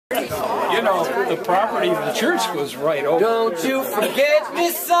you know, the property of the church was right over. Don't you forget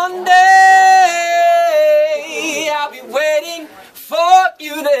me Sunday, I'll be waiting for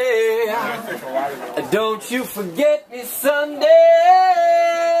you there. Don't you forget me Sunday,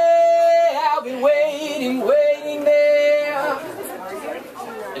 I'll be waiting there.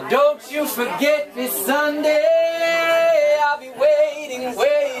 Don't you forget me Sunday, I'll be waiting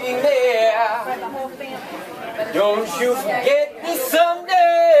there. Don't you forget me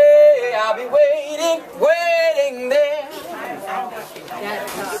someday, I'll be waiting there.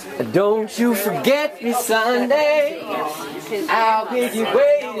 Don't you forget me Sunday, I'll be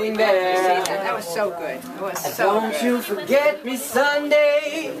waiting there. That was so good. Don't you forget me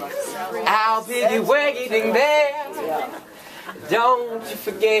Sunday, I'll be waiting there. Don't you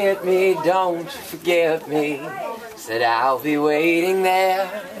forget me, don't you forget me, said I'll be waiting there.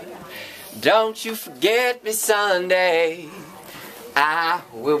 Don't you forget me Sunday, I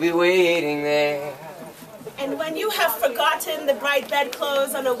will be waiting there. And when you have forgotten the bright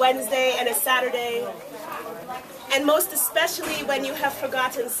bedclothes on a Wednesday and a Saturday, and most especially when you have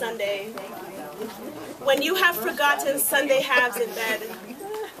forgotten Sunday, when you have forgotten Sunday halves in bed,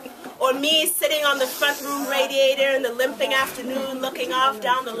 or me sitting on the front room radiator in the limping afternoon looking off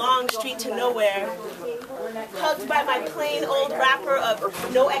down the long street to nowhere, hugged by my plain old wrapper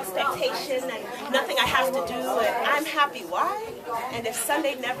of no expectation and nothing I have to do, and I'm happy. Why? And if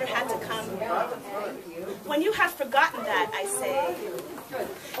Sunday never had to come. When you have forgotten that, I say,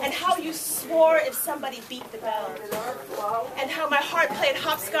 and how you swore if somebody beat the bell, and how my heart played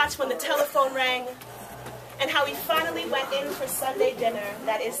hopscotch when the telephone rang, and how we finally went in for Sunday dinner,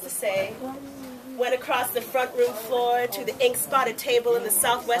 that is to say, went across the front room floor to the ink-spotted table in the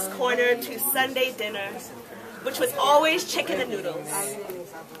southwest corner to Sunday dinner, which was always chicken and noodles,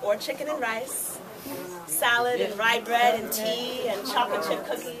 or chicken and rice, salad and rye bread and tea and chocolate chip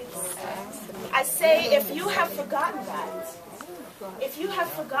cookies. I say, if you have forgotten that, if you have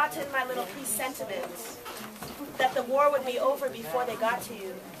forgotten my little presentiment that the war would be over before they got to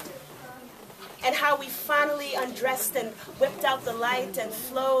you, and how we finally undressed and whipped out the light and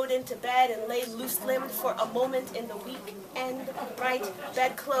flowed into bed and lay loose-limbed for a moment in the weekend bright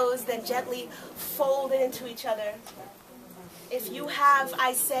bedclothes, then gently folded into each other. If you have,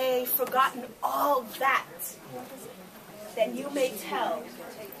 I say, forgotten all that, then you may tell,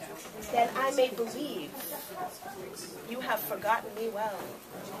 then I may believe you have forgotten me well.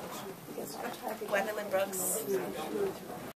 Gwendolyn Brooks.